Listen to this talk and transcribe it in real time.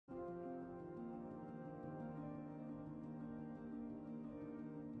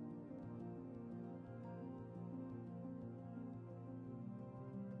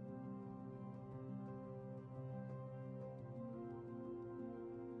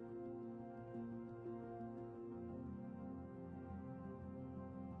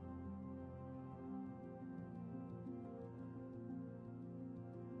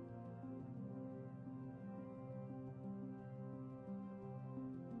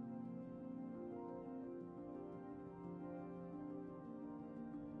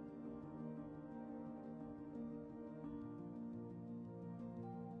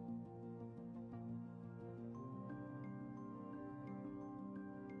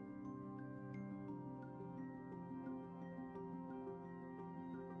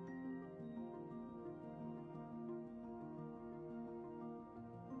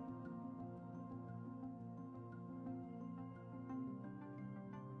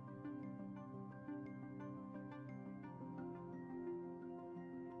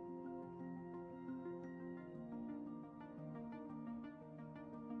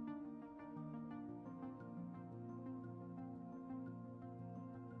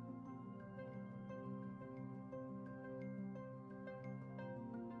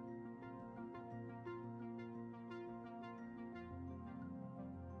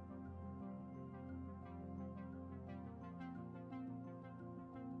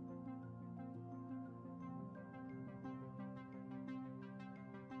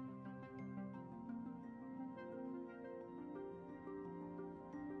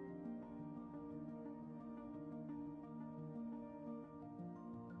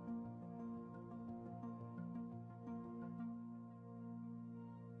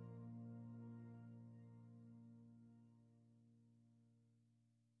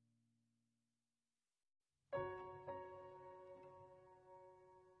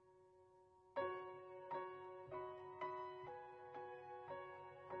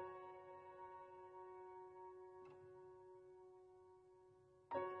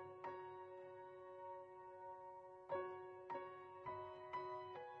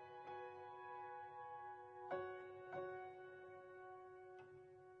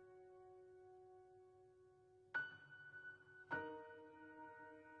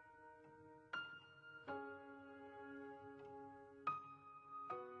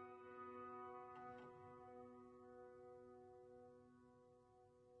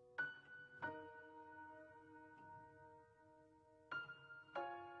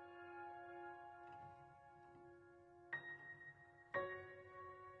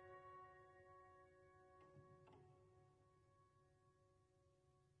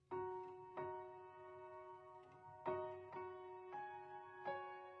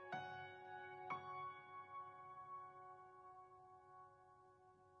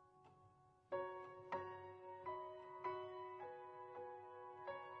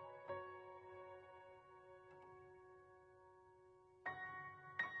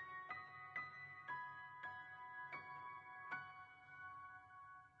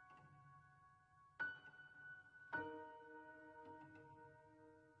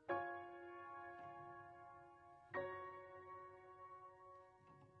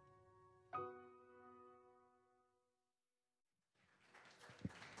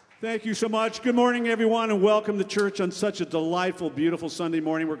Thank you so much. Good morning, everyone, and welcome to church on such a delightful, beautiful Sunday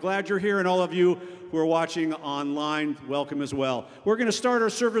morning. We're glad you're here, and all of you who are watching online, welcome as well. We're going to start our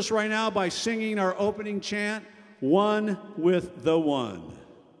service right now by singing our opening chant, One with the One.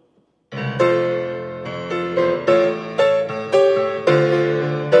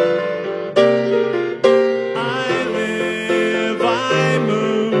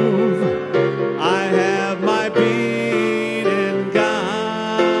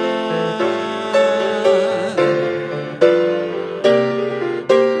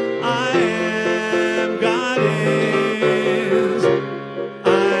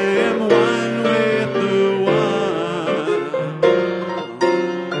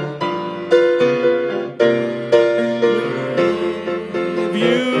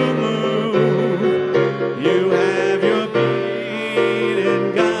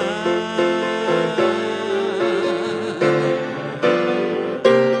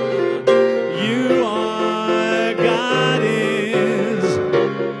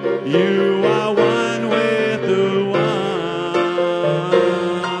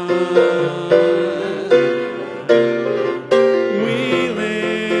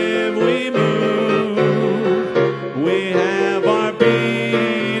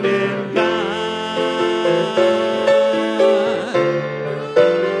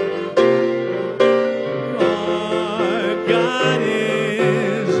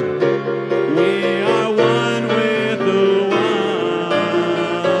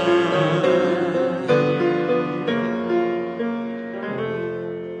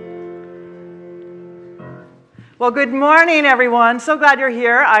 Well, good morning, everyone. So glad you're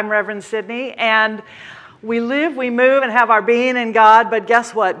here. I'm Reverend Sydney, and we live, we move, and have our being in God, but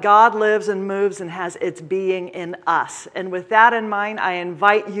guess what? God lives and moves and has its being in us. And with that in mind, I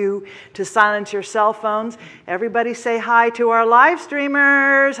invite you to silence your cell phones. Everybody say hi to our live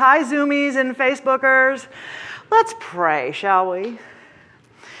streamers. Hi, Zoomies and Facebookers. Let's pray, shall we?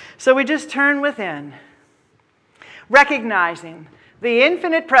 So we just turn within, recognizing the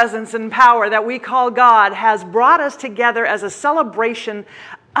infinite presence and power that we call God has brought us together as a celebration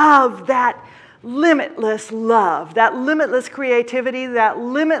of that limitless love, that limitless creativity, that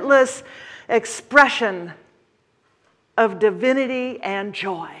limitless expression of divinity and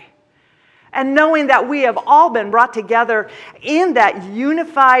joy. And knowing that we have all been brought together in that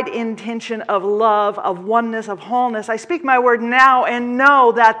unified intention of love, of oneness, of wholeness, I speak my word now and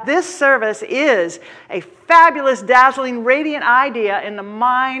know that this service is a fabulous, dazzling, radiant idea in the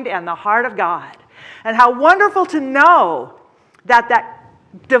mind and the heart of God. And how wonderful to know that that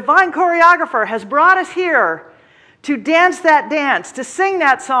divine choreographer has brought us here to dance that dance, to sing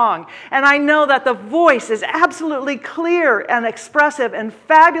that song. And I know that the voice is absolutely clear and expressive and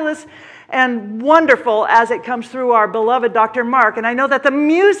fabulous and wonderful as it comes through our beloved Dr. Mark. And I know that the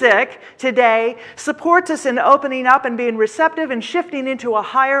music today supports us in opening up and being receptive and shifting into a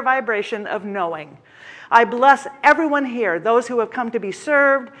higher vibration of knowing. I bless everyone here, those who have come to be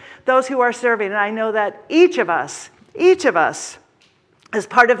served, those who are serving. And I know that each of us is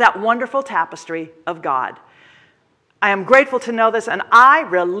part of that wonderful tapestry of God. I am grateful to know this, and I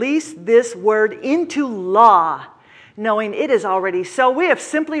release this word into law, knowing it is already so. We have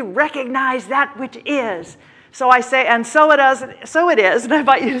simply recognized that which is. So I say, and so it is. And I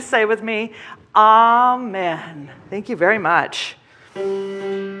invite you to say with me, Amen. Thank you very much.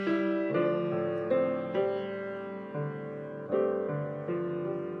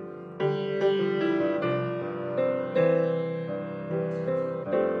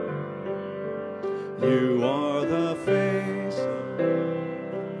 You are the face of God.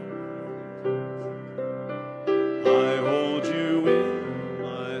 I hold you in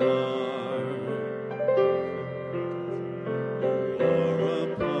my heart. You are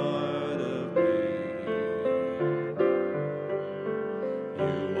a part of me.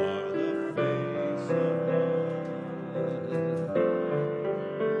 You are the face of God.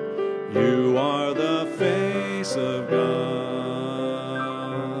 You are the face of God.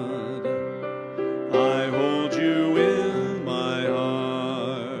 I hold you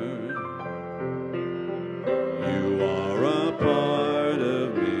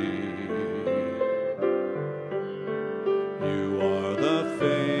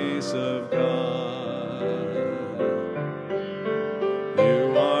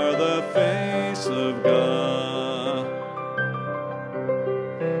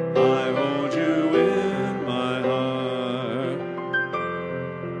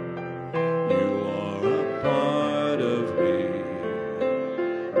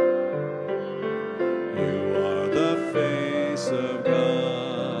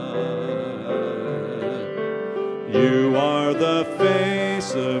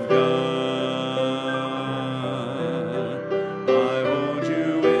face of God. I want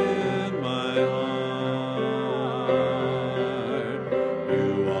you in my heart.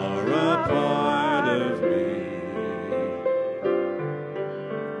 You are a part of me.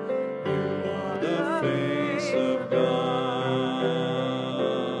 You are the face of God.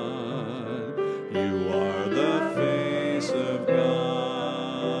 You are the face of God.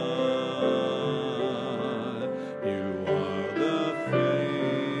 You are the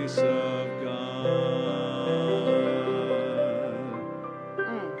face of God.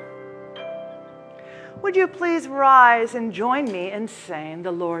 Would you please rise and join me in saying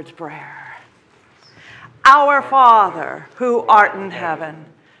the Lord's Prayer? Our Father, who art in heaven,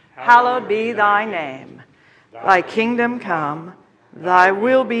 hallowed be thy name. Thy kingdom come, thy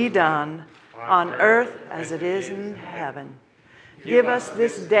will be done, on earth as it is in heaven. Give us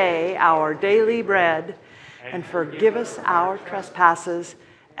this day our daily bread, and forgive us our trespasses,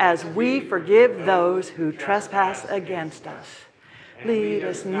 as we forgive those who trespass against us. Lead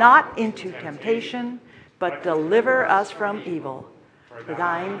us not into temptation, but deliver us from evil. For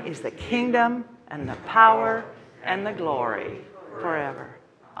thine is the kingdom, and the power, and the glory, forever.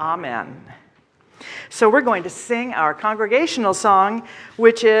 Amen. So we're going to sing our congregational song,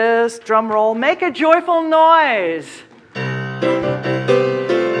 which is, drum roll, Make a Joyful Noise.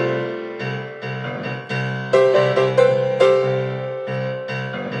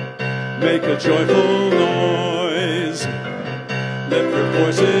 Make a joyful noise. Lift your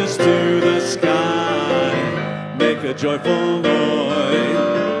voices to the sky. Make a joyful noise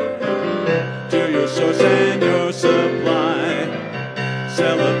to your source and your supply.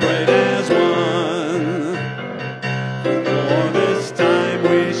 Celebrate as one. For this time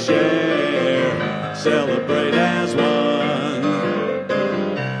we share. Celebrate as one.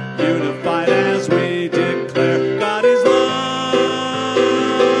 Unified as we declare. God is love.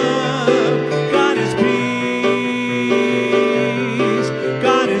 God is peace.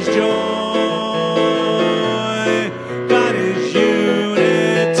 God is joy. God is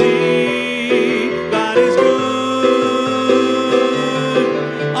unity. God is good.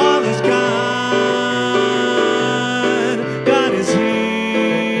 All is God. God is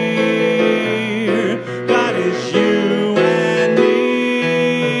here. God is you and me.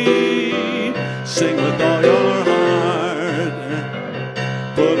 Sing with all your heart.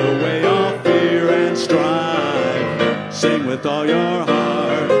 Put away all fear and strife. Sing with all your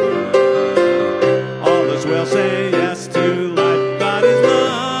heart. All is well, say yes to life. God is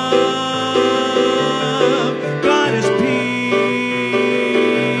love. God is peace.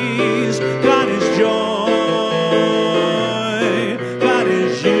 God is joy. God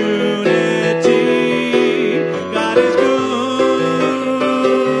is unity. God is good.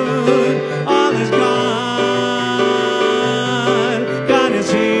 All is God. God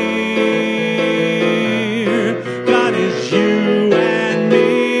is here. God is you and me.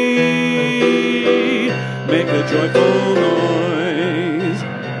 Make a joyful noise.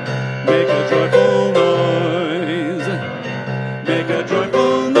 Make a joyful noise. Make a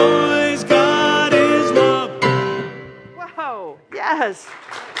joyful noise. God is love. Whoa, yes.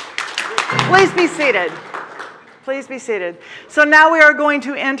 Please be seated. Please be seated. So now we are going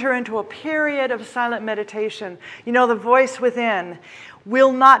to enter into a period of silent meditation. You know, the voice within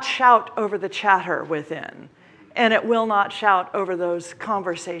will not shout over the chatter within, and it will not shout over those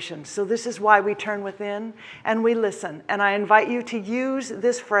conversations. So this is why we turn within and we listen. And I invite you to use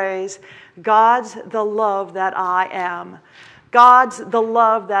this phrase, God's the love that I am. God's the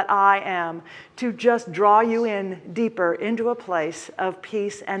love that I am, to just draw you in deeper into a place of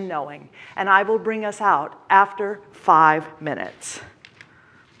peace and knowing. And I will bring us out after 5 minutes.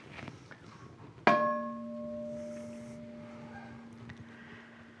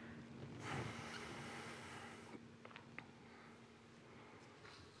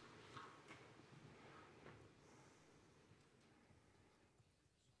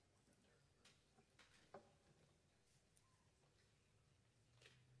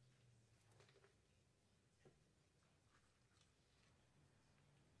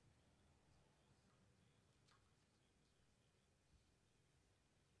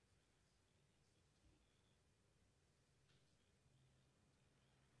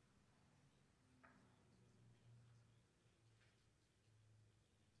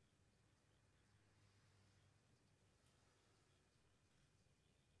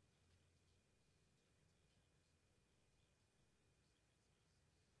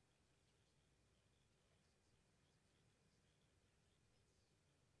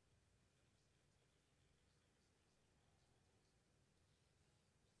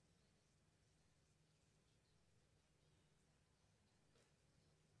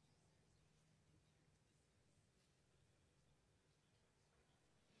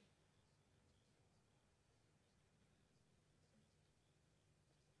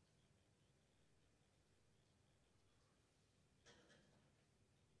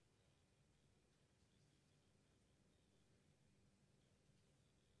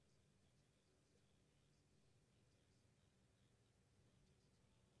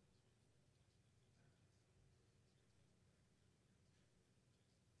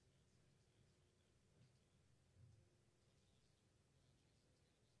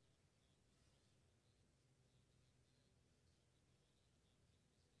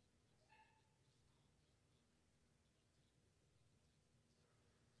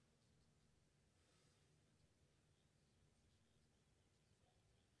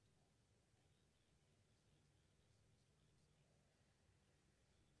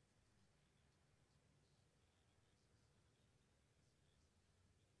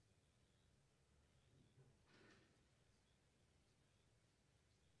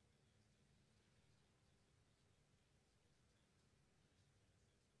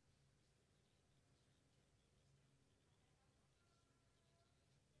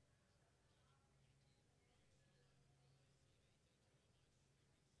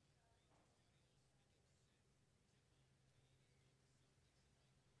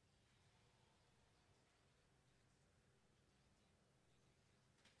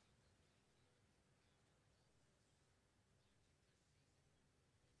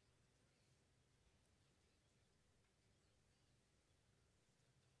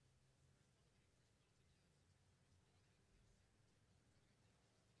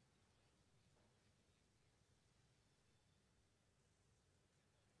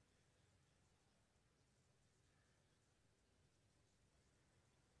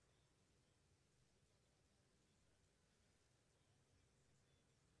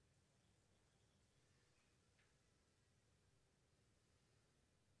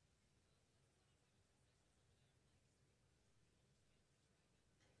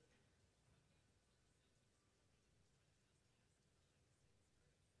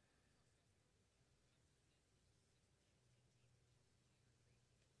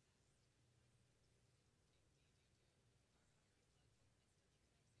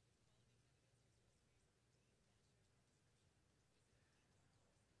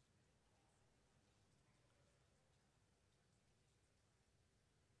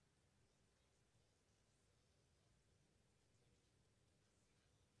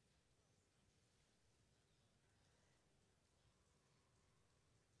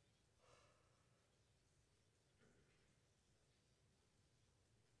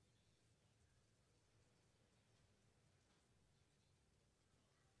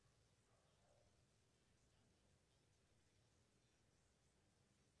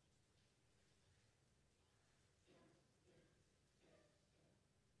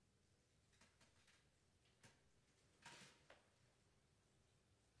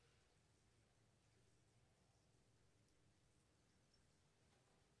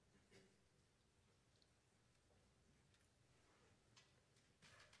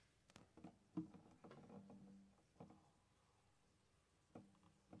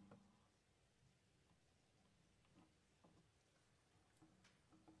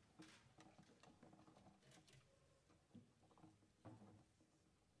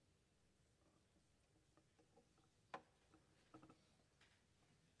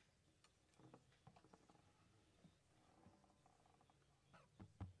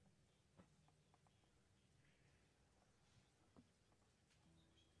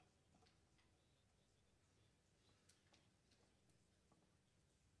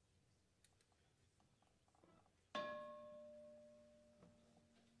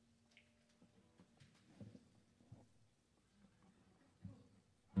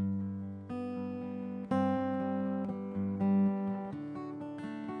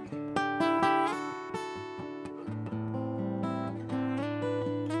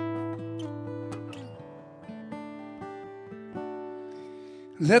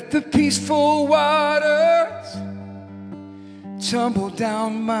 Let the peaceful waters tumble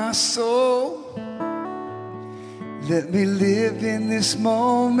down my soul. Let me live in this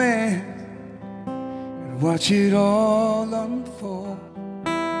moment and watch it all unfold.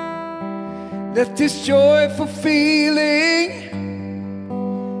 Let this joyful feeling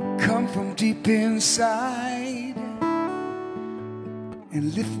come from deep inside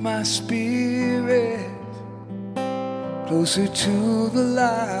and lift my spirit closer to the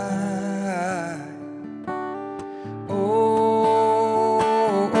light. Oh,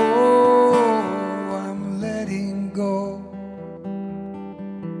 I'm letting go.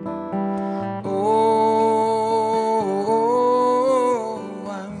 Oh,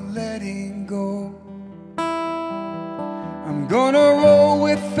 I'm letting go. I'm gonna roll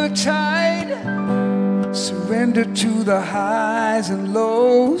with the tide, surrender to the highs and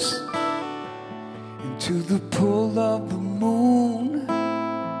lows, to the pull of the moon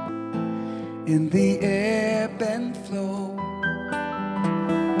in the ebb and flow.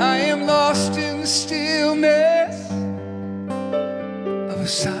 I am lost in the stillness of a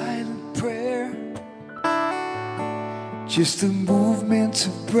silent prayer, just the movements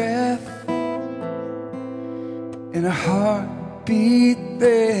of breath and a heartbeat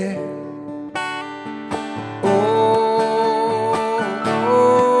there.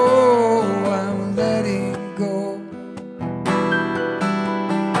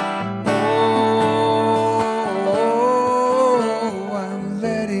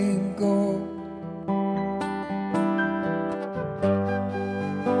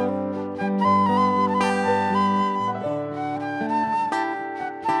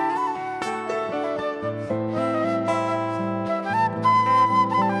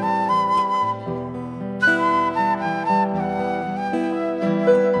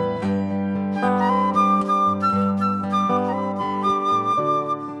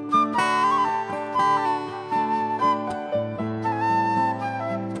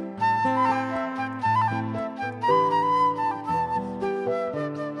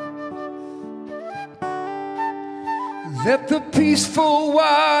 Let the peaceful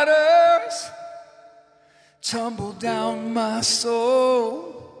waters tumble down my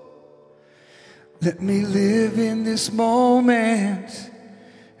soul. Let me live in this moment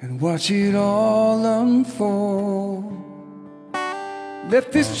and watch it all unfold.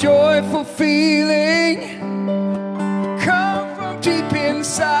 Let this joyful feeling come from deep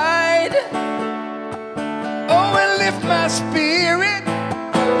inside. Oh, and lift my spirit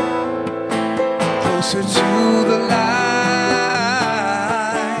closer to the light.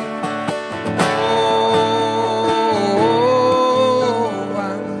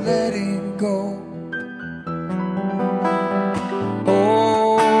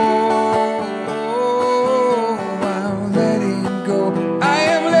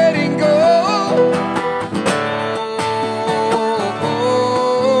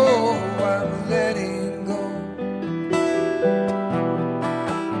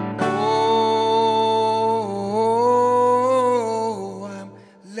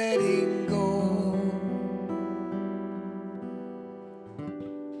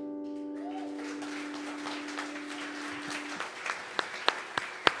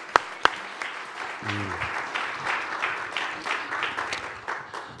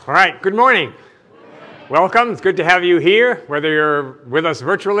 All right, good morning. Welcome. It's good to have you here, whether you're with us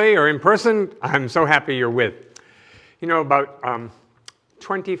virtually or in person. I'm so happy you're with. You know, about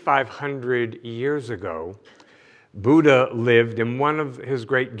 2,500 years ago, Buddha lived, and one of his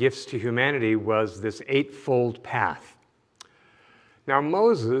great gifts to humanity was this eightfold path. Now,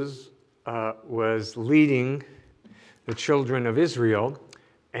 Moses was leading the children of Israel,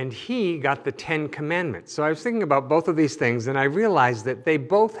 and he got the 10 Commandments. So I was thinking about both of these things, and I realized that they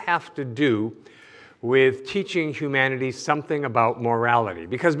both have to do with teaching humanity something about morality.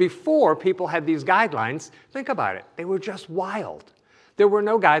 Because before people had these guidelines, think about it, they were just wild. There were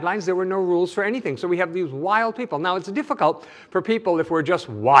no guidelines, there were no rules for anything. So we have these wild people. Now, it's difficult for people, if we're just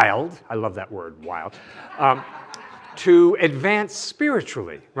wild, I love that word, wild, to advance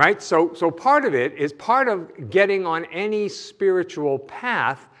spiritually, right? So part of it is part of getting on any spiritual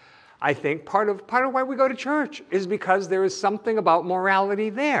path. I think part of why we go to church is because there is something about morality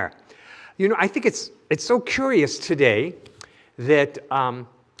there. You know, I think it's so curious today that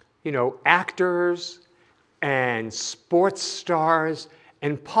actors and sports stars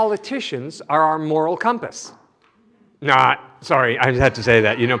and politicians are our moral compass. Sorry, I just had to say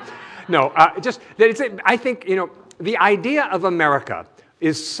that. I think the idea of America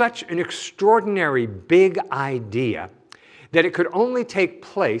is such an extraordinary big idea that it could only take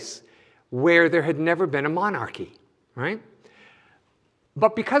place where there had never been a monarchy, right?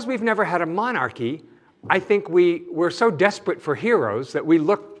 But because we've never had a monarchy, I think we're so desperate for heroes that we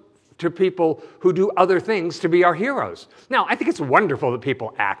look to people who do other things to be our heroes. Now, I think it's wonderful that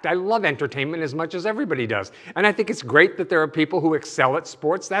people act. I love entertainment as much as everybody does. And I think it's great that there are people who excel at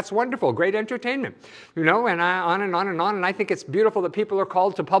sports. That's wonderful, great entertainment. You know, and on and on and on. And I think it's beautiful that people are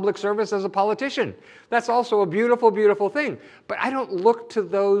called to public service as a politician. That's also a beautiful, beautiful thing. But I don't look to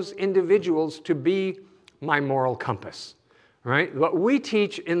those individuals to be my moral compass. Right? What we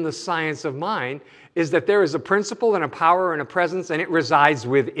teach in the science of mind is that there is a principle and a power and a presence, and it resides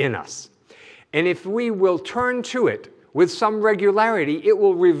within us. And if we will turn to it with some regularity, it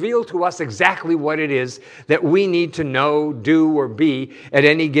will reveal to us exactly what it is that we need to know, do, or be at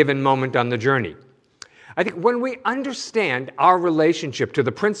any given moment on the journey. I think when we understand our relationship to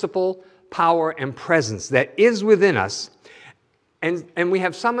the principle, power, and presence that is within us, and we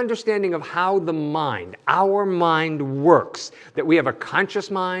have some understanding of how the mind, our mind works, that we have a conscious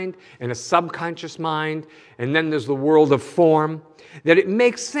mind and a subconscious mind, and then there's the world of form, that it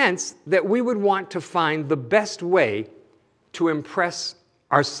makes sense that we would want to find the best way to impress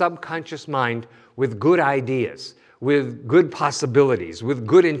our subconscious mind with good ideas, with good possibilities, with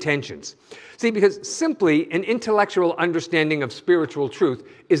good intentions. See, because simply an intellectual understanding of spiritual truth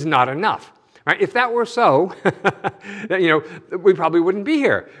is not enough. Right? If that were so, we probably wouldn't be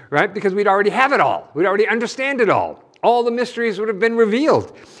here, right? Because we'd already have it all. We'd already understand it all. All the mysteries would have been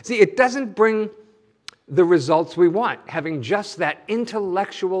revealed. See, it doesn't bring the results we want, having just that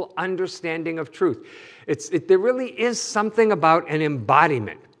intellectual understanding of truth. There really is something about an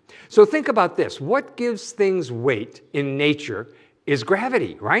embodiment. So think about this. What gives things weight in nature is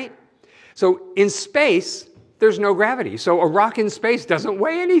gravity, right? So in space, there's no gravity. So a rock in space doesn't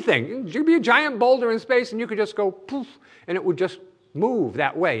weigh anything. It could be a giant boulder in space and you could just go poof and it would just move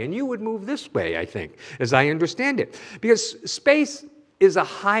that way. And you would move this way, I think, as I understand it. Because space is a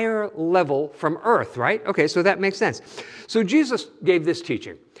higher level from Earth, right? Okay, so that makes sense. So Jesus gave this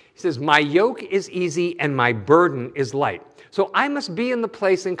teaching. He says, my yoke is easy and my burden is light. So I must be in the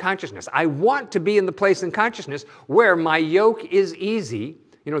place in consciousness. I want to be in the place in consciousness where my yoke is easy.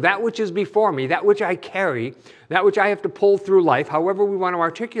 You know, that which is before me, that which I carry, that which I have to pull through life, however we want to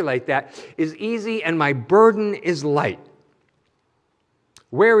articulate that, is easy and my burden is light.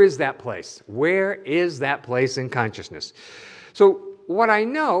 Where is that place? Where is that place in consciousness? So what I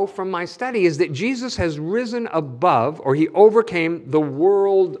know from my study is that Jesus has risen above, or he overcame the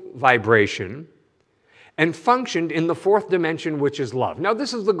world vibration and functioned in the fourth dimension, which is love. Now,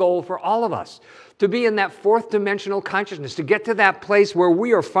 this is the goal for all of us, to be in that fourth dimensional consciousness, to get to that place where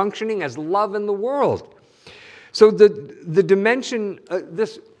we are functioning as love in the world. So the dimension,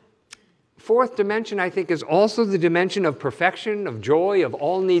 this fourth dimension, I think, is also the dimension of perfection, of joy, of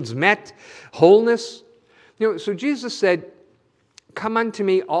all needs met, wholeness. You know, so Jesus said, come unto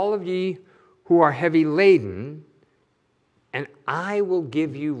me, all of ye who are heavy laden, and I will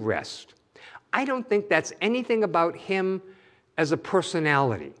give you rest. I don't think that's anything about him as a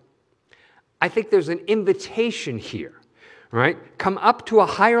personality. I think there's an invitation here, right? Come up to a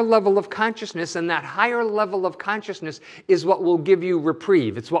higher level of consciousness, and that higher level of consciousness is what will give you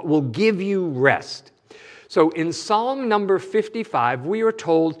reprieve. It's what will give you rest. So in Psalm number 55, we are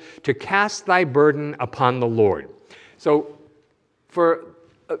told to cast thy burden upon the Lord. So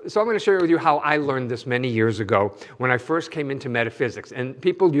I'm going to share with you how I learned this many years ago when I first came into metaphysics. And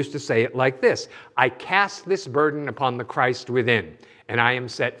people used to say it like this: I cast this burden upon the Christ within, and I am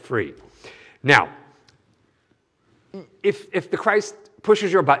set free. Now, if the Christ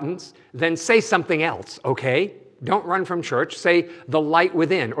pushes your buttons, then say something else, okay? Don't run from church. Say the light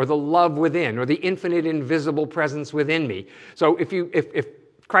within, or the love within, or the infinite invisible presence within me. So if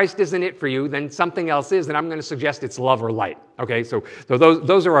Christ isn't it for you, then something else is, and I'm going to suggest it's love or light. Okay, so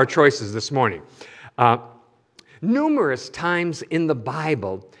those are our choices this morning. Numerous times in the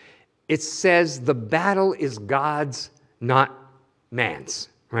Bible, it says the battle is God's, not man's,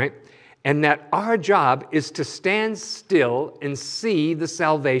 right? And that our job is to stand still and see the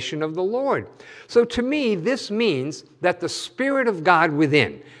salvation of the Lord. So to me, this means that the Spirit of God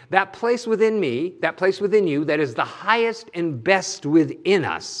within, that place within me, that place within you, that is the highest and best within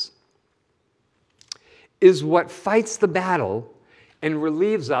us, is what fights the battle and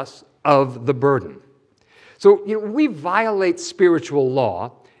relieves us of the burden. So, we violate spiritual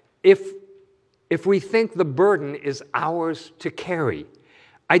law if we think the burden is ours to carry.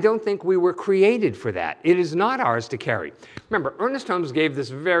 I don't think we were created for that. It is not ours to carry. Remember, Ernest Holmes gave this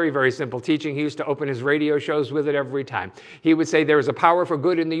very, very simple teaching. He used to open his radio shows with it every time. He would say, there is a power for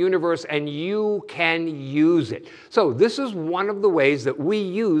good in the universe, and you can use it. So this is one of the ways that we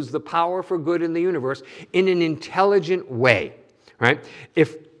use the power for good in the universe in an intelligent way. right?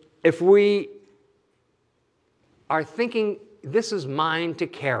 If we are thinking this is mine to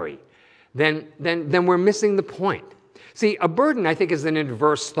carry, then we're missing the point. See, a burden, I think, is an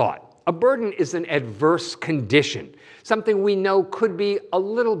adverse thought. A burden is an adverse condition, something we know could be a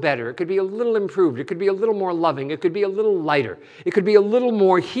little better, it could be a little improved, it could be a little more loving, it could be a little lighter, it could be a little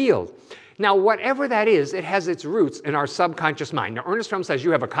more healed. Now, whatever that is, it has its roots in our subconscious mind. Now, Ernest Fromm says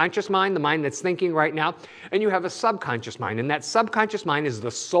you have a conscious mind, the mind that's thinking right now, and you have a subconscious mind. And that subconscious mind is the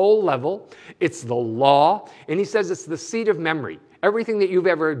soul level, it's the law, and he says it's the seat of memory. Everything that you've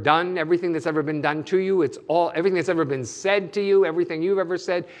ever done, everything that's ever been done to you, everything that's ever been said to you, everything you've ever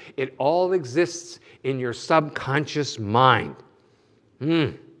said, it all exists in your subconscious mind.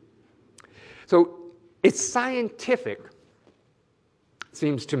 So it's scientific, it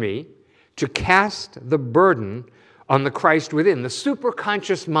seems to me, to cast the burden on the Christ within, the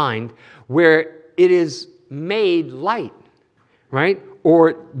superconscious mind, where it is made light, right?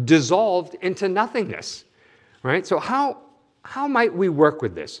 Or dissolved into nothingness, right? So how might we work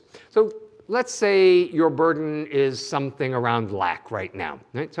with this? So let's say your burden is something around lack right now,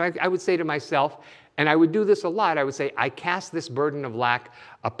 right? So I would say to myself, and I would do this a lot, I would say, I cast this burden of lack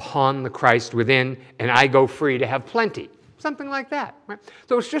upon the Christ within, and I go free to have plenty. Something like that, right?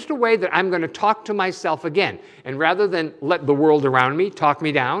 So it's just a way that I'm going to talk to myself again. And rather than let the world around me talk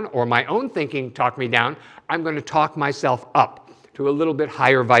me down, or my own thinking talk me down, I'm going to talk myself up to a little bit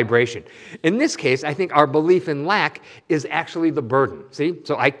higher vibration. In this case, I think our belief in lack is actually the burden, see?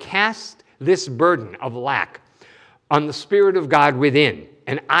 So I cast this burden of lack on the Spirit of God within,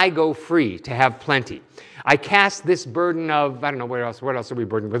 and I go free to have plenty. I cast this burden of, I don't know, what else are we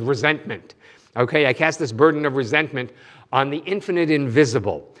burdened with? Resentment. Okay, I cast this burden of resentment on the infinite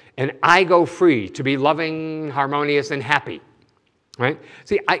invisible, and I go free to be loving, harmonious, and happy, right?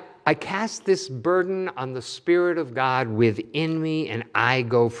 See, I cast this burden on the Spirit of God within me, and I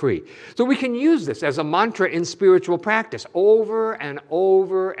go free. So we can use this as a mantra in spiritual practice over and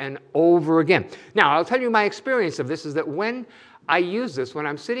over and over again. Now, I'll tell you my experience of this is that when I use this, when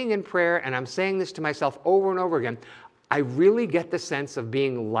I'm sitting in prayer and I'm saying this to myself over and over again, I really get the sense of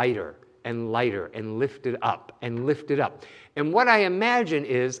being lighter and lighter and lifted up and lifted up. And what I imagine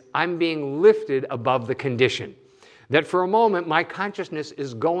is I'm being lifted above the condition. That for a moment, my consciousness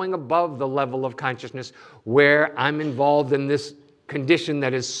is going above the level of consciousness where I'm involved in this condition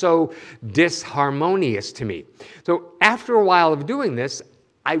that is so disharmonious to me. So after a while of doing this,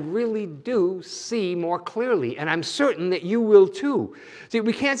 I really do see more clearly, and I'm certain that you will too. See,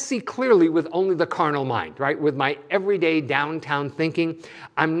 we can't see clearly with only the carnal mind, right? With my everyday downtown thinking,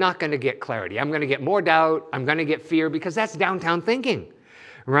 I'm not going to get clarity. I'm going to get more doubt. I'm going to get fear, because that's downtown thinking,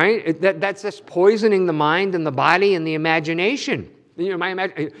 right? That's just poisoning the mind and the body and the imagination. You know, I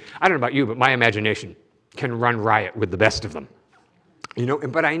don't know about you, but my imagination can run riot with the best of them. You know,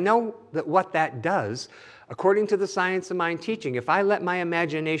 but I know that what that does, according to the science of mind teaching, if I let my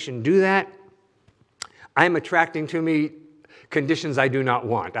imagination do that, I'm attracting to me conditions I do not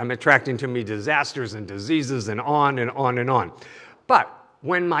want. I'm attracting to me disasters and diseases and on and on and on. But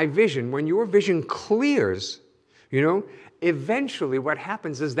when your vision clears, you know, eventually what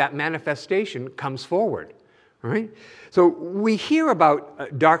happens is that manifestation comes forward, right? So we hear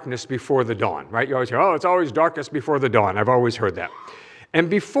about darkness before the dawn, right? You always hear, oh, it's always darkest before the dawn. I've always heard that. And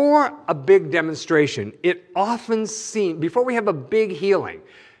before a big demonstration, it often seems, before we have a big healing,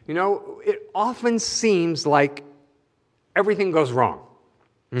 you know, it often seems like everything goes wrong,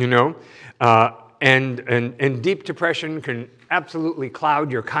 you know? And deep depression can absolutely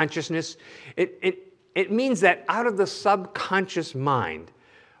cloud your consciousness. It means that out of the subconscious mind,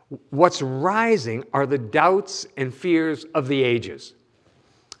 what's rising are the doubts and fears of the ages.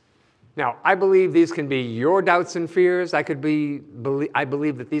 Now, I believe these can be your doubts and fears. I believe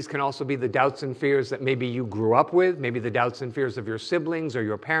that these can also be the doubts and fears that maybe you grew up with, maybe the doubts and fears of your siblings or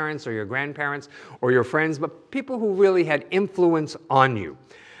your parents or your grandparents or your friends, but people who really had influence on you.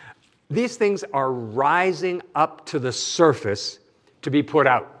 These things are rising up to the surface to be put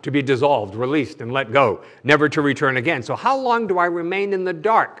out, to be dissolved, released, and let go, never to return again. So how long do I remain in the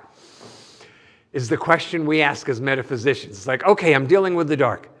dark? Is the question we ask as metaphysicians. It's like, okay, I'm dealing with the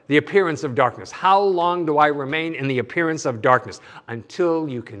dark, the appearance of darkness. How long do I remain in the appearance of darkness? Until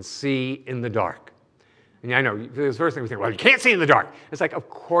you can see in the dark. And I know, the first thing we think, well, you can't see in the dark. It's like, of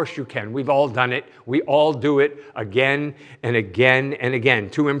course you can. We've all done it. We all do it again and again and again.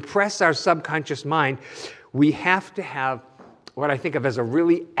 To impress our subconscious mind, we have to have what I think of as a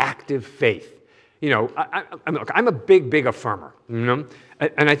really active faith. You know, I'm a big affirmer, you know?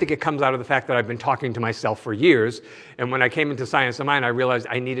 And I think it comes out of the fact that I've been talking to myself for years. And when I came into Science of Mind, I realized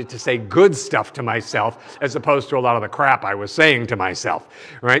I needed to say good stuff to myself as opposed to a lot of the crap I was saying to myself,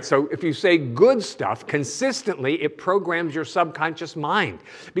 right? So if you say good stuff consistently, it programs your subconscious mind.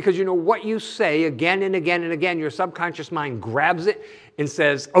 Because you know what you say again and again and again, your subconscious mind grabs it and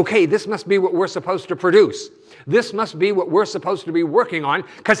says, okay, this must be what we're supposed to produce. This must be what we're supposed to be working on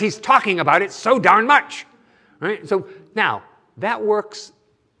because he's talking about it so darn much, right? So now, that works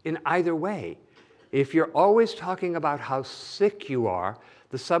in either way. If you're always talking about how sick you are,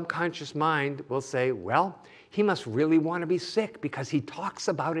 the subconscious mind will say, well, he must really want to be sick because he talks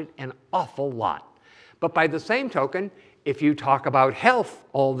about it an awful lot. But by the same token, if you talk about health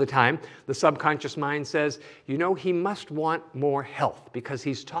all the time, the subconscious mind says, you know, he must want more health because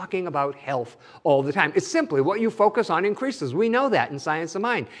he's talking about health all the time. It's simply what you focus on increases. We know that in Science of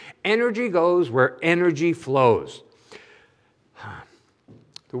Mind. Energy goes where energy flows.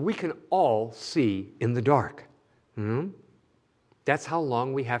 So we can all see in the dark. That's how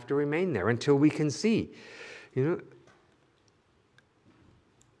long we have to remain there, until we can see. You know,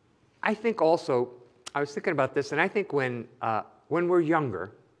 I think also, I was thinking about this, and I think when we're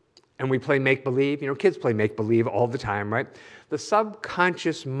younger and we play make-believe, you know, kids play make-believe all the time, right? The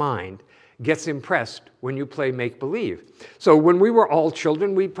subconscious mind gets impressed when you play make-believe. So when we were all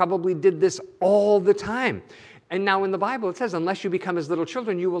children, we probably did this all the time. And now in the Bible it says, unless you become as little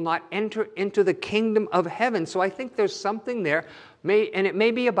children, you will not enter into the kingdom of heaven. So I think there's something there, and it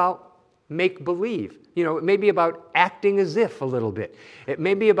may be about make-believe. You know, it may be about acting as if a little bit. It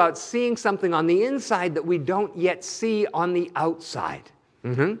may be about seeing something on the inside that we don't yet see on the outside.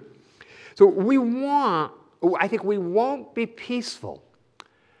 So I think we won't be peaceful.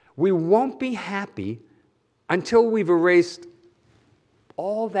 We won't be happy until we've erased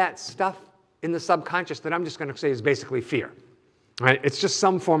all that stuff in the subconscious that I'm just going to say is basically fear. Right? It's just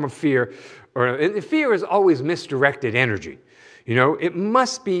some form of fear. And fear is always misdirected energy. You know, it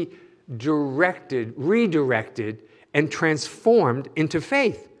must be directed, redirected, and transformed into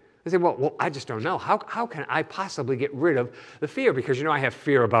faith. I say, well, I just don't know. How can I possibly get rid of the fear? Because, you know, I have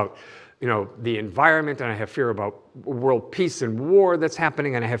fear about, you know, the environment, and I have fear about world peace and war that's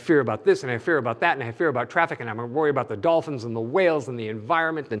happening, and I have fear about this, and I have fear about that, and I have fear about traffic, and I'm worried about the dolphins and the whales and the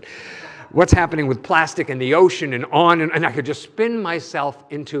environment and what's happening with plastic and the ocean and on, and I could just spin myself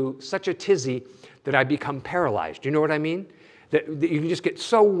into such a tizzy that I become paralyzed. You know what I mean? That you can just get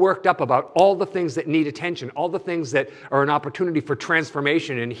so worked up about all the things that need attention, all the things that are an opportunity for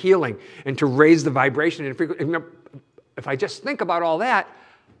transformation and healing and to raise the vibration. And if I just think about all that,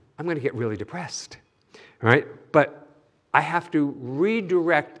 I'm going to get really depressed, right? But I have to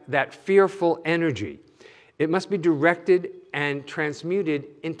redirect that fearful energy. It must be directed and transmuted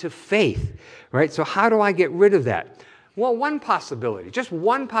into faith, right? So how do I get rid of that? Well, one possibility, just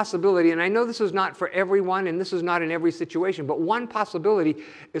one possibility, and I know this is not for everyone and this is not in every situation, but one possibility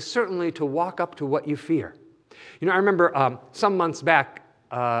is certainly to walk up to what you fear. You know, I remember some months back,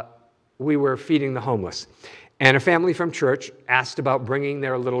 we were feeding the homeless, and a family from church asked about bringing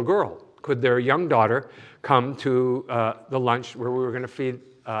their little girl. Could their young daughter come to the lunch where we were going to feed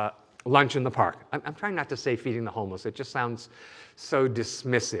lunch in the park? I'm trying not to say feeding the homeless. It just sounds so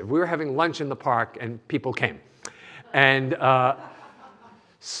dismissive. We were having lunch in the park and people came. And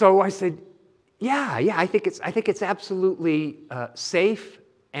so I said, yeah, I think it's absolutely safe,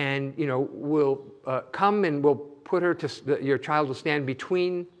 and you know, we'll come and we'll put her to, your child will stand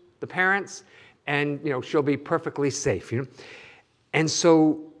between the parents, and you know, she'll be perfectly safe. You know, and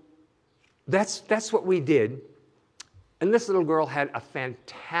so that's what we did. And this little girl had a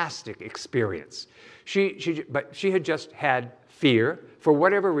fantastic experience. But she had just had fear for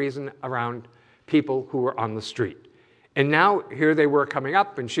whatever reason around people who were on the street. And now here they were coming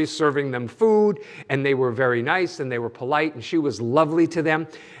up, and she's serving them food, and they were very nice, and they were polite, and she was lovely to them.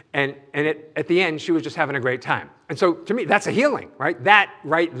 And at the end, she was just having a great time. And so to me, that's a healing, right? That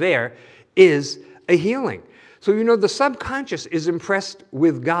right there is a healing. So, you know, the subconscious is impressed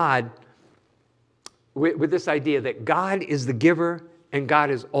with God, with this idea that God is the giver and God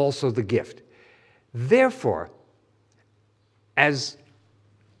is also the gift. Therefore,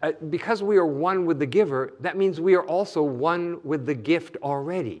 because we are one with the giver, that means we are also one with the gift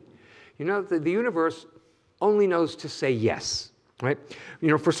already. You know, the universe only knows to say yes, right? You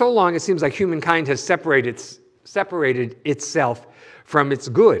know, for so long it seems like humankind has separated itself from its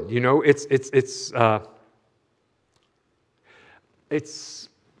good. You know, it's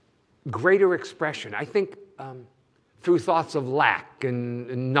greater expression. I think through thoughts of lack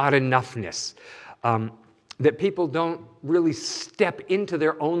and not enoughness, that people don't really step into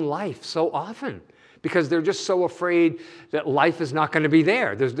their own life so often because they're just so afraid that life is not going to be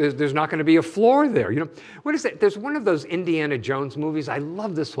there. There's not going to be a floor there. You know, what is it? There's one of those Indiana Jones movies. I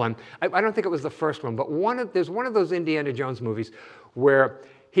love this one. I don't think it was the first one, but there's one of those Indiana Jones movies where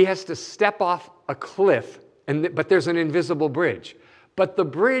he has to step off a cliff, but there's an invisible bridge. But the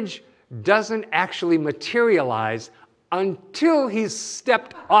bridge doesn't actually materialize until he's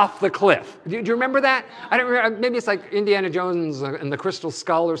stepped off the cliff. Do you remember that? I don't remember. Maybe it's like Indiana Jones and the Crystal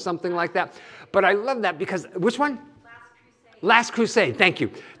Skull or something like that. But I love that because, which one? Last Crusade. Thank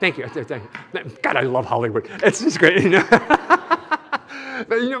you. Thank you. God, I love Hollywood. It's just great. You know?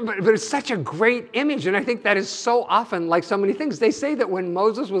 but it's such a great image, and I think that is so often like so many things. They say that when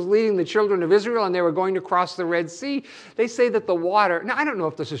Moses was leading the children of Israel and they were going to cross the Red Sea, they say that the water, now I don't know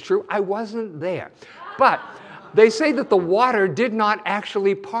if this is true, I wasn't there, but they say that the water did not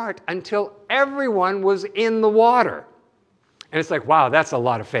actually part until everyone was in the water. And it's like, wow, that's a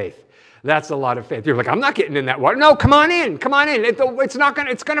lot of faith. That's a lot of faith. You're like, I'm not getting in that water. No, come on in. Come on in.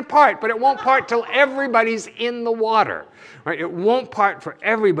 It's going to part, but it won't part till everybody's in the water. Right? It won't part for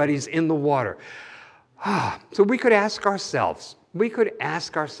everybody's in the water. So we could ask ourselves,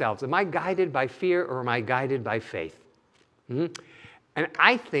 am I guided by fear or am I guided by faith? And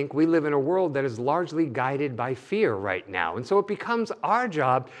I think we live in a world that is largely guided by fear right now. And so it becomes our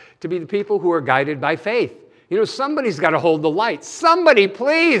job to be the people who are guided by faith. You know, somebody's got to hold the light. Somebody,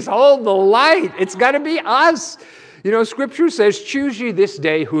 please, hold the light. It's got to be us. You know, Scripture says, choose ye this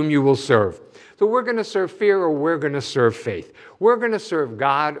day whom you will serve. So we're going to serve fear or we're going to serve faith. We're going to serve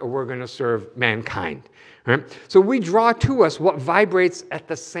God or we're going to serve mankind. Right? So we draw to us what vibrates at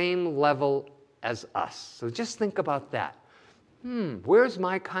the same level as us. So just think about that. Where's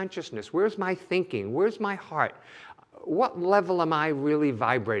my consciousness? Where's my thinking? Where's my heart? What level am I really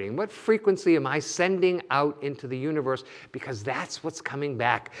vibrating? What frequency am I sending out into the universe? Because that's what's coming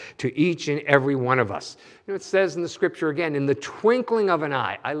back to each and every one of us. You know, it says in the Scripture again, in the twinkling of an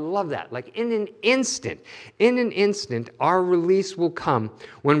eye. I love that. Like in an instant, our release will come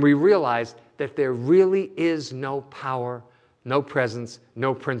when we realize that there really is no power, no presence,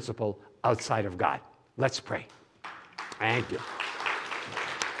 no principle outside of God. Let's pray. Thank you.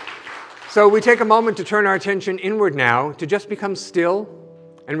 So we take a moment to turn our attention inward now, to just become still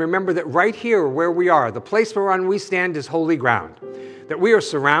and remember that right here where we are, the place whereon we stand is holy ground, that we are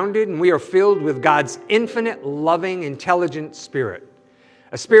surrounded and we are filled with God's infinite, loving, intelligent Spirit,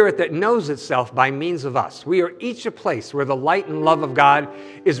 a Spirit that knows itself by means of us. We are each a place where the light and love of God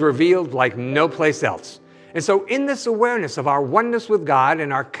is revealed like no place else. And so in this awareness of our oneness with God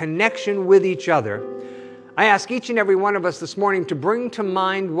and our connection with each other, I ask each and every one of us this morning to bring to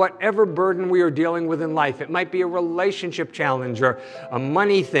mind whatever burden we are dealing with in life. It might be a relationship challenge or a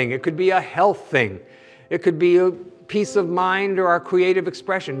money thing. It could be a health thing. It could be a peace of mind or our creative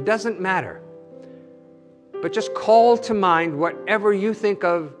expression. It doesn't matter. But just call to mind whatever you think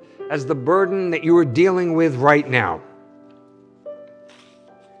of as the burden that you are dealing with right now.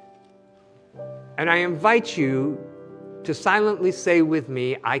 And I invite you to silently say with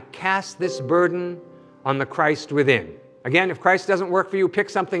me, I cast this burden on the Christ within. Again, if Christ doesn't work for you, pick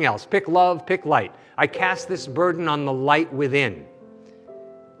something else. Pick love, pick light. I cast this burden on the light within.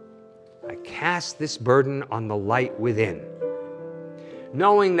 I cast this burden on the light within.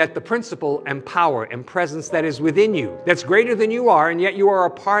 Knowing that the principle and power and presence that is within you, that's greater than you are, and yet you are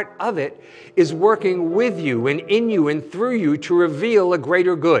a part of it, is working with you and in you and through you to reveal a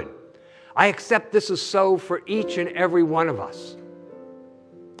greater good. I accept this is so for each and every one of us.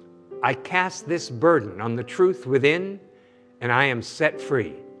 I cast this burden on the truth within, and I am set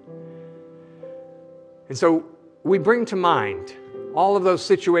free. And so we bring to mind all of those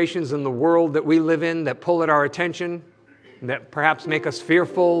situations in the world that we live in that pull at our attention, that perhaps make us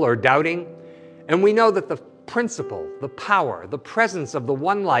fearful or doubting. And we know that the principle, the power, the presence of the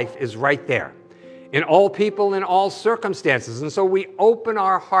one life is right there in all people, in all circumstances. And so we open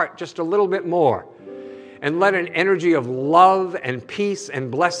our heart just a little bit more and let an energy of love and peace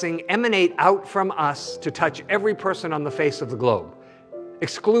and blessing emanate out from us to touch every person on the face of the globe,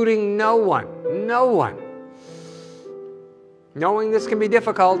 excluding no one. Knowing this can be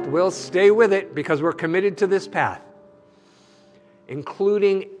difficult, we'll stay with it because we're committed to this path,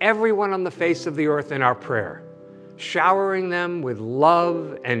 including everyone on the face of the earth in our prayer, showering them with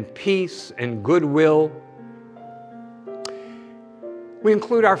love and peace and goodwill. We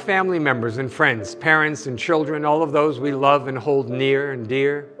include our family members and friends, parents and children, all of those we love and hold near and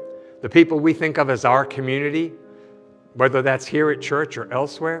dear, the people we think of as our community, whether that's here at church or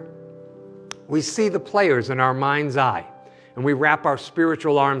elsewhere. We see the players in our mind's eye, and we wrap our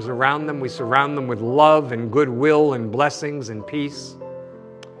spiritual arms around them. We surround them with love and goodwill and blessings and peace.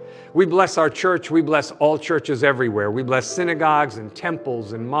 We bless our church. We bless all churches everywhere. We bless synagogues and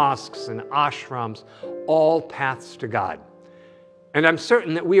temples and mosques and ashrams, all paths to God. And I'm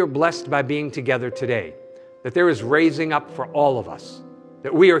certain that we are blessed by being together today, that there is raising up for all of us,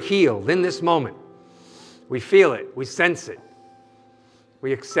 that we are healed in this moment. We feel it. We sense it.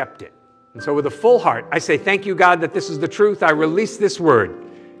 We accept it. And so with a full heart, I say, thank you, God, that this is the truth. I release this word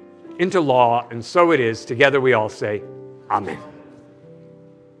into law, and so it is. Together we all say, Amen.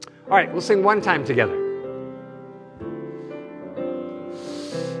 All right, we'll sing one time together.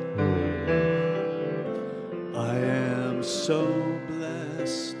 I am so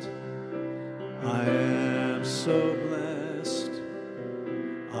blessed. I am so blessed.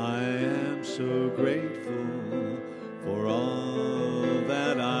 I am so grateful for all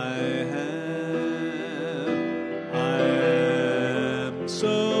that I have. I am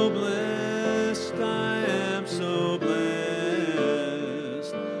so blessed. I am so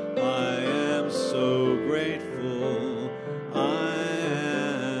blessed. I am so grateful. I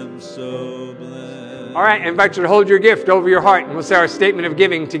am so blessed. All right, I invite you to hold your gift over your heart, and we'll say our statement of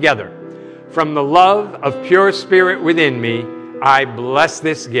giving together. From the love of pure spirit within me, I bless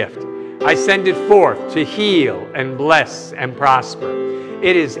this gift. I send it forth to heal and bless and prosper.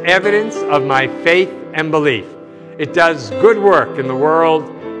 It is evidence of my faith and belief. It does good work in the world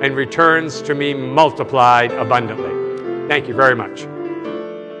and returns to me multiplied abundantly. Thank you very much.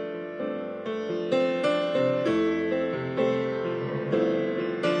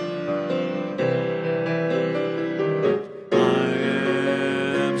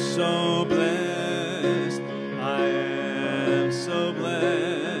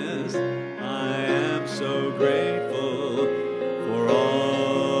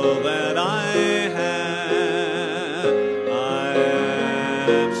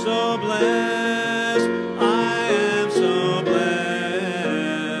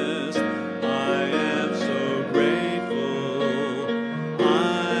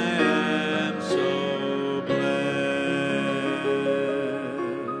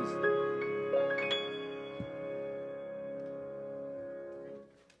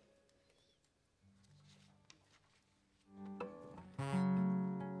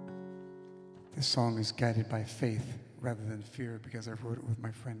 This song is guided by faith rather than fear because I wrote it with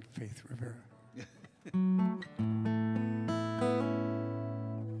my friend Faith Rivera.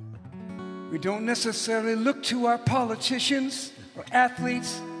 We don't necessarily look to our politicians or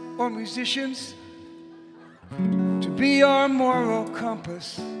athletes or musicians to be our moral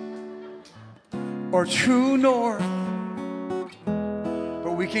compass or true north,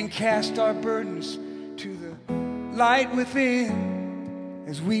 but we can cast our burdens to the light within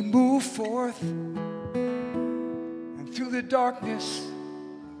as we move forth, and through the darkness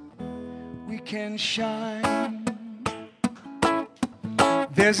we can shine.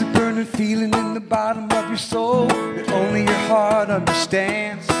 There's a burning feeling in the bottom of your soul that only your heart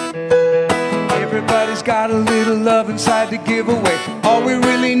understands. Everybody's got a little love inside to give away. All we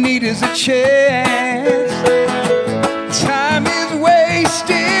really need is a chance. Time is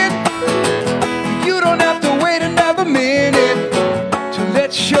wasted. You don't have to wait another minute.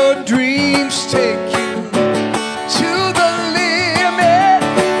 Let your dreams take you to the limit.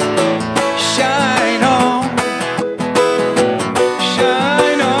 Shine on,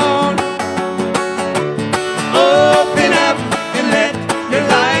 shine on. Open up and let your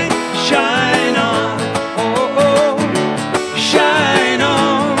light shine on. Oh, oh, shine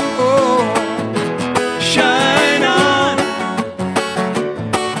on, oh, shine on.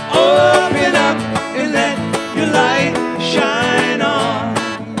 Open up and let your light shine on.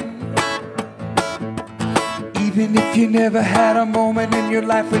 Even if you never had a moment in your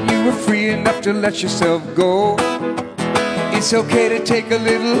life when you were free enough to let yourself go, it's okay to take a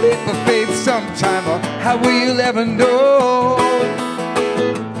little leap of faith sometime, or how will you ever know?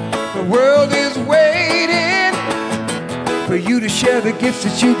 The world is waiting for you to share the gifts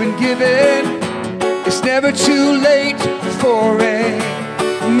that you've been given. It's never too late for a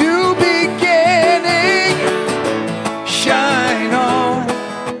new beginning. Shine on.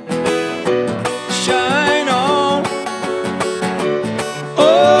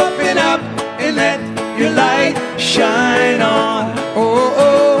 Your light shine on, oh,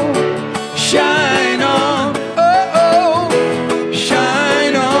 oh, shine on, oh, oh,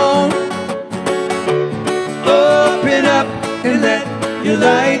 shine on. Open up and let your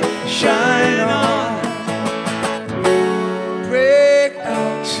light shine on. Break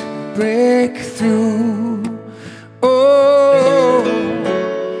out, break through, oh,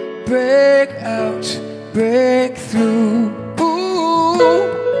 break out, break through, ooh,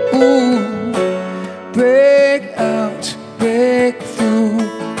 ooh. Break out, break through,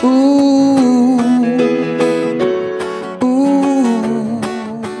 ooh.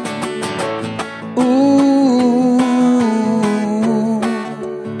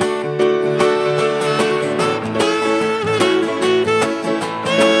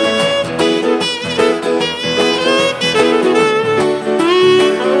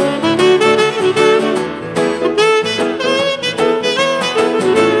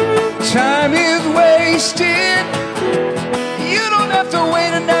 wasted. You don't have to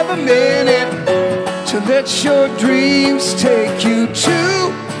wait another minute to let your dreams take you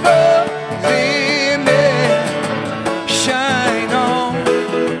to the limit. Shine on,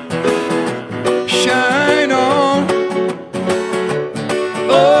 shine on.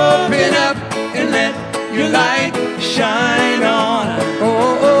 Open up and let your light shine on.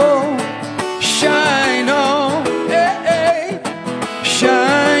 Oh, oh. Shine on, hey, hey.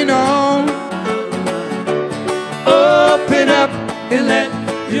 Shine on. Open up and let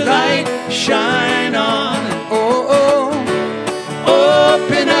your light shine on. Oh, oh.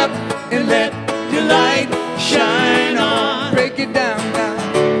 Open up and let your light shine on. Break it down now.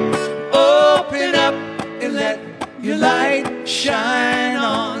 Open up and let your light shine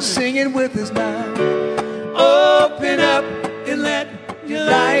on. Sing it with us now. Open up and let your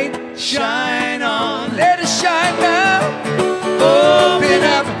light shine on. Let it shine now. Open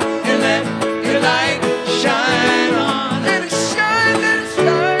up and let your light shine on. Let it shine, let it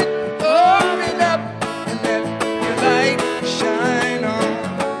shine. Open up and let your light shine on.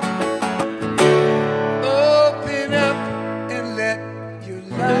 Open up and let your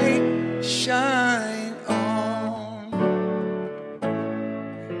light shine on.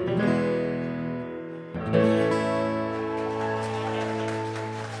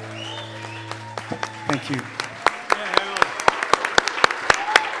 Thank you.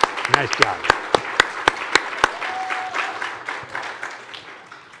 Nice job.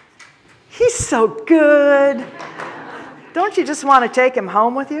 He's so good. Don't you just want to take him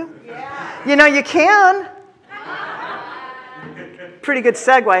home with you? Yeah. You know, you can. Pretty good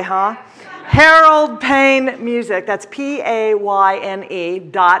segue, huh? Harold Payne Music, that's PAYNE.com.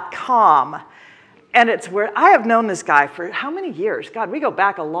 And it's where I have known this guy for how many years? God, we go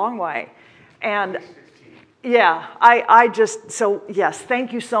back a long way. And yeah, I just, so yes,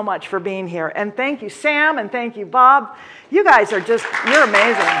 thank you so much for being here. And thank you, Sam, and thank you, Bob. You guys are just, you're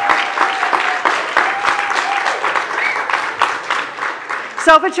amazing.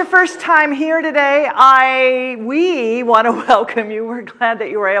 So if it's your first time here today, we want to welcome you. We're glad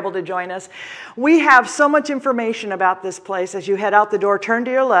that you were able to join us. We have so much information about this place. As you head out the door, turn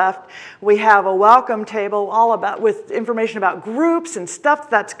to your left. We have a welcome table all about with information about groups and stuff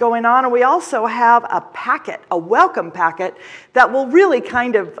that's going on. And we also have a packet, a welcome packet, that will really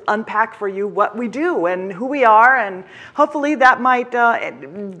kind of unpack for you what we do and who we are. And hopefully that might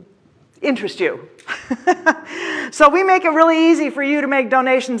interest you. So we make it really easy for you to make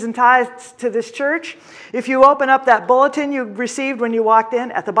donations and tithes to this church. If you open up that bulletin you received when you walked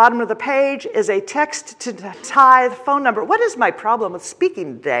in, at the bottom of the page is a text to tithe phone number. What is my problem with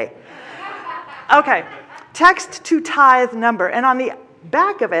speaking today? Okay, text to tithe number. And on the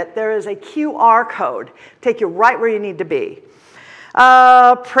back of it, there is a QR code. Take you right where you need to be.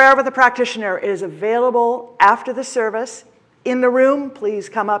 Prayer with a practitioner is available after the service. In the room, please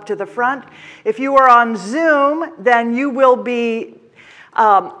come up to the front. If you are on Zoom, then you will be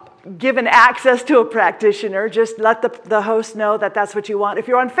given access to a practitioner. Just let the host know that that's what you want. If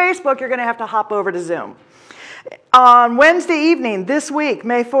you're on Facebook, you're going to have to hop over to Zoom. On Wednesday evening, this week,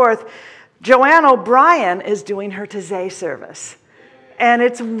 May 4th, Joanne O'Brien is doing her Taizé service. And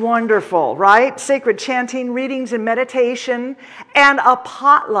it's wonderful, right? Sacred chanting, readings, and meditation, and a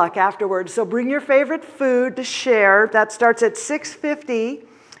potluck afterwards. So bring your favorite food to share. That starts at 6:50,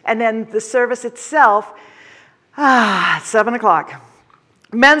 and then the service itself, 7 o'clock.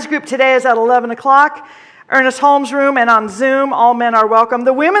 Men's group today is at 11 o'clock. Ernest Holmes' room and on Zoom, all men are welcome.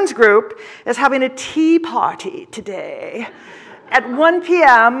 The women's group is having a tea party today. At 1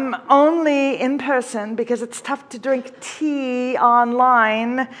 p.m., only in person, because it's tough to drink tea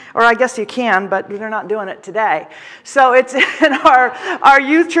online, or I guess you can, but they're not doing it today. So it's in our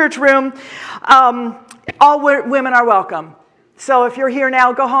youth church room. All women are welcome. So if you're here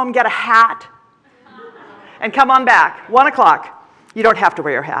now, go home, get a hat, and come on back. 1 o'clock. You don't have to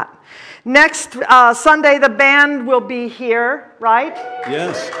wear your hat. Next Sunday, the band will be here, right?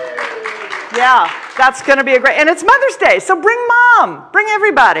 Yes. Yeah, that's going to be a great, and it's Mother's Day, so bring mom, bring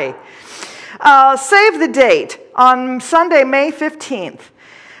everybody. Save the date. On Sunday, May 15th,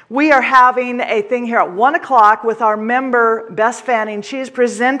 we are having a thing here at 1 o'clock with our member, Bess Fanning. She is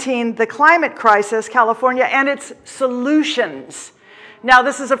presenting the climate crisis, California, and its solutions. Now,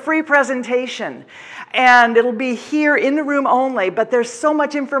 this is a free presentation, and it'll be here in the room only, but there's so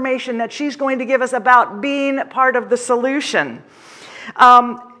much information that she's going to give us about being part of the solution.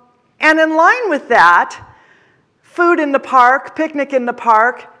 And in line with that, food in the park, picnic in the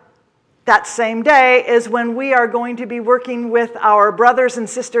park, that same day is when we are going to be working with our brothers and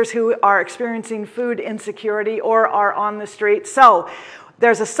sisters who are experiencing food insecurity or are on the street. So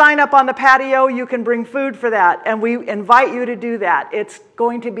There's a sign up on the patio. You can bring food for that, and we invite you to do that. It's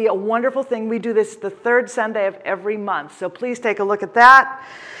going to be a wonderful thing. We do this the third Sunday of every month, so please take a look at that.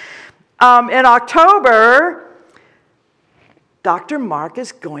 In October, Dr. Mark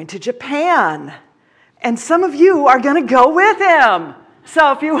is going to Japan, and some of you are going to go with him.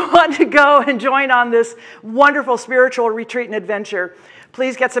 So if you want to go and join on this wonderful spiritual retreat and adventure,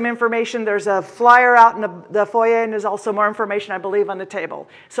 please get some information. There's a flyer out in the foyer, and there's also more information, I believe, on the table.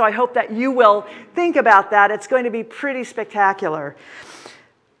 So I hope that you will think about that. It's going to be pretty spectacular.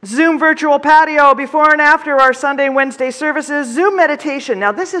 Zoom virtual patio before and after our Sunday and Wednesday services. Zoom meditation.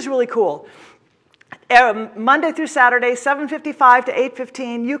 Now, this is really cool. Monday through Saturday, 7:55 to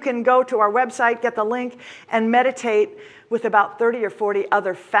 8:15, you can go to our website, get the link, and meditate with about 30 or 40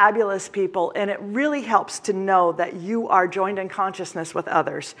 other fabulous people, and it really helps to know that you are joined in consciousness with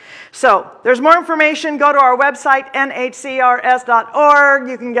others. So there's more information. Go to our website, NHCRS.org.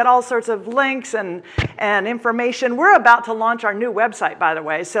 You can get all sorts of links and information. We're about to launch our new website, by the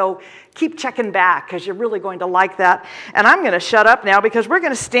way, so keep checking back because you're really going to like that. And I'm going to shut up now because we're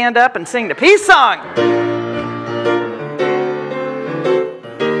going to stand up and sing the peace song.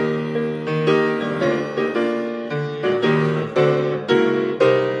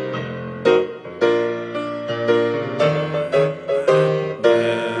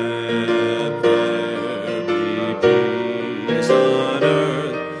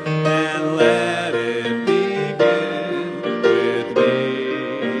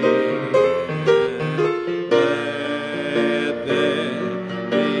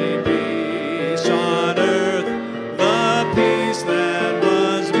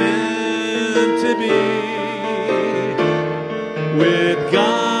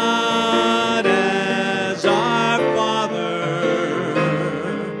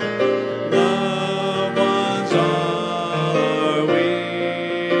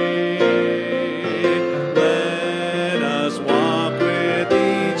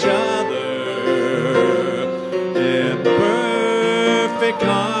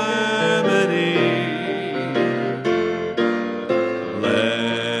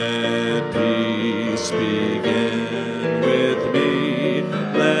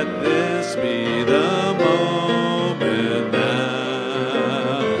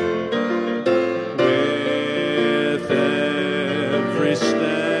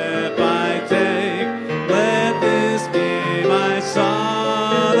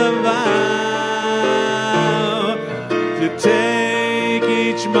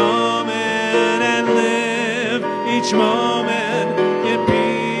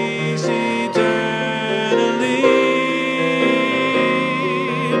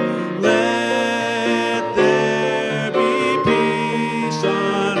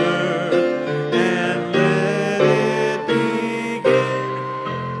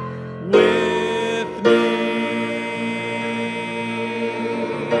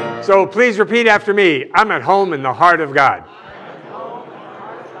 So please repeat after me. I'm at home in the heart of God.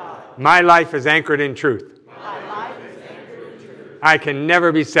 My life is anchored in truth. I can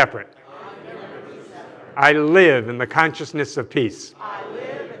never be separate. I live in the consciousness of peace.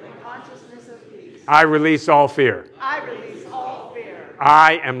 I release all fear.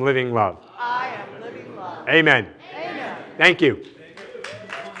 I am living love. Amen. Thank you.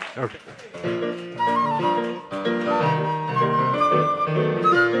 Okay.